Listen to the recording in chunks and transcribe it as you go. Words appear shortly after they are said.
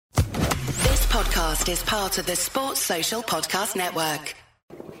podcast is part of the Sports Social Podcast Network.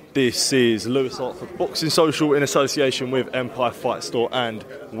 This is Lewis Hartford Boxing Social in association with Empire Fight Store and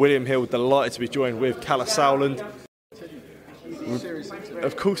William Hill. Delighted to be joined with Kalle Sauerland.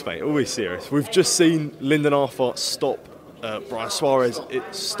 Of course, mate, always serious. We've just seen Lyndon stop Braian Suarez. It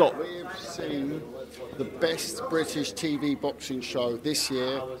stopped. We have seen the best British TV boxing show this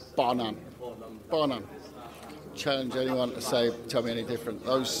year, bar none. Bar none. Challenge anyone to tell me any different.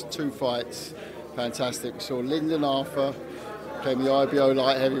 Those two fights, fantastic. We saw Lyndon claim the IBO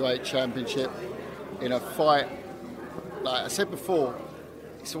Light Heavyweight Championship in a fight. Like I said before,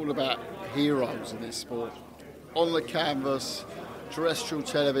 it's all about heroes in this sport. On the canvas, terrestrial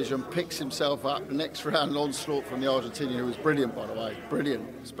television, picks himself up. The next round, onslaught from the Argentinian, who was brilliant, by the way. Brilliant,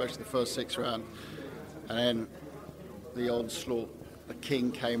 especially the first 6 rounds. And then the onslaught, the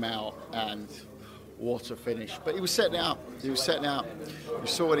king came out, and what a finish. But he was setting out. You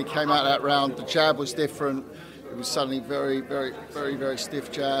saw when he came out of that round, the jab was different. It was suddenly very, very, very, very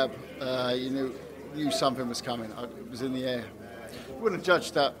stiff jab. You knew something was coming. It was in the air. I wouldn't have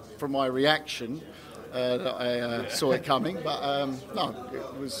judged that from my reaction that I saw it coming, but no,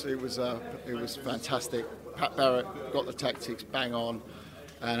 it was fantastic. Pat Barrett got the tactics bang on,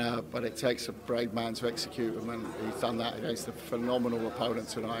 but it takes a brave man to execute them, and he's done that against a phenomenal opponent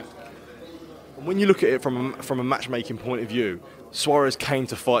tonight. When you look at it from a matchmaking point of view, Suarez came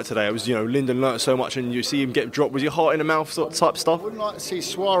to fight today. It was, Lyndon learnt so much, and you see him get dropped. Was your heart in the mouth sort of type stuff? I wouldn't like to see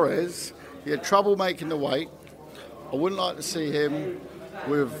Suarez. He had trouble making the weight. I wouldn't like to see him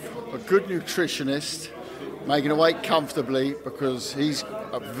with a good nutritionist making the weight comfortably, because he's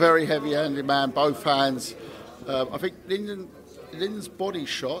a very heavy-handed man, both hands. I think Lyndon's body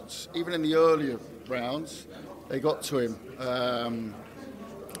shots, even in the earlier rounds, they got to him.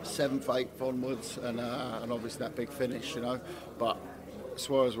 7th, 8th onwards, and obviously that big finish, But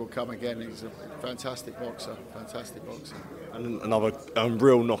Suarez will come again. He's a fantastic boxer. And another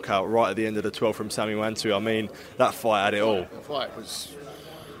real knockout right at the end of the 12th from Sammy Wantu. I mean, that fight had it all. The fight was...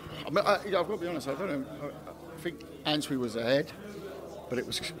 I've got to be honest, I don't know. I think Antwi was ahead, but it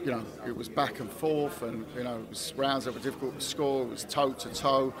was, it was back and forth, and, it was rounds that were difficult to score. It was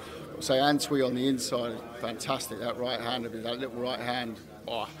toe-to-toe. Say Antwi on the inside, fantastic. That right hand, that little right hand.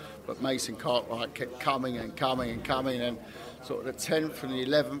 Oh, but Mason Cartwright kept coming, and sort of the 10th and the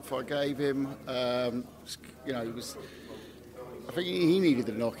 11th I gave him, he was. I think he needed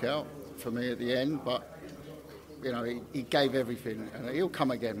the knockout for me at the end, but he gave everything, and he'll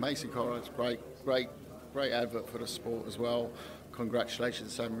come again. Mason Cartwright's great advert for the sport as well.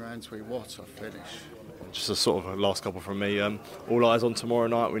 Congratulations, Sammy Antwi. What a finish. Just a sort of a last couple from me. All eyes on tomorrow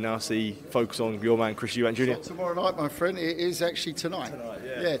night. We now see focus on your man, Chris Eubank Jr. Not tomorrow night, my friend. It is actually tonight.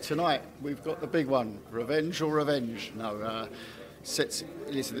 Yeah, tonight. We've got the big one. Revenge or revenge? No. It's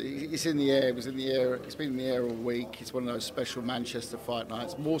in the air. It was in the air. It's been in the air all week. It's one of those special Manchester fight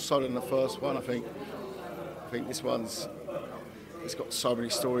nights. More so than the first one, I think. I think this one's. It's got so many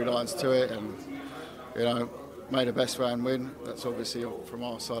storylines to it, and made a best round win. That's obviously from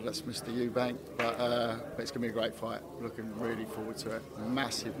our side. That's Mr. Eubank. But it's going to be a great fight. Looking really forward to it.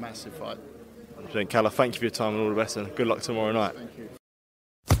 Massive fight. Kalle, thank you for your time and all the best, and good luck tomorrow night. Thank you.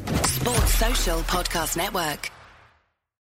 Sports Social Podcast Network.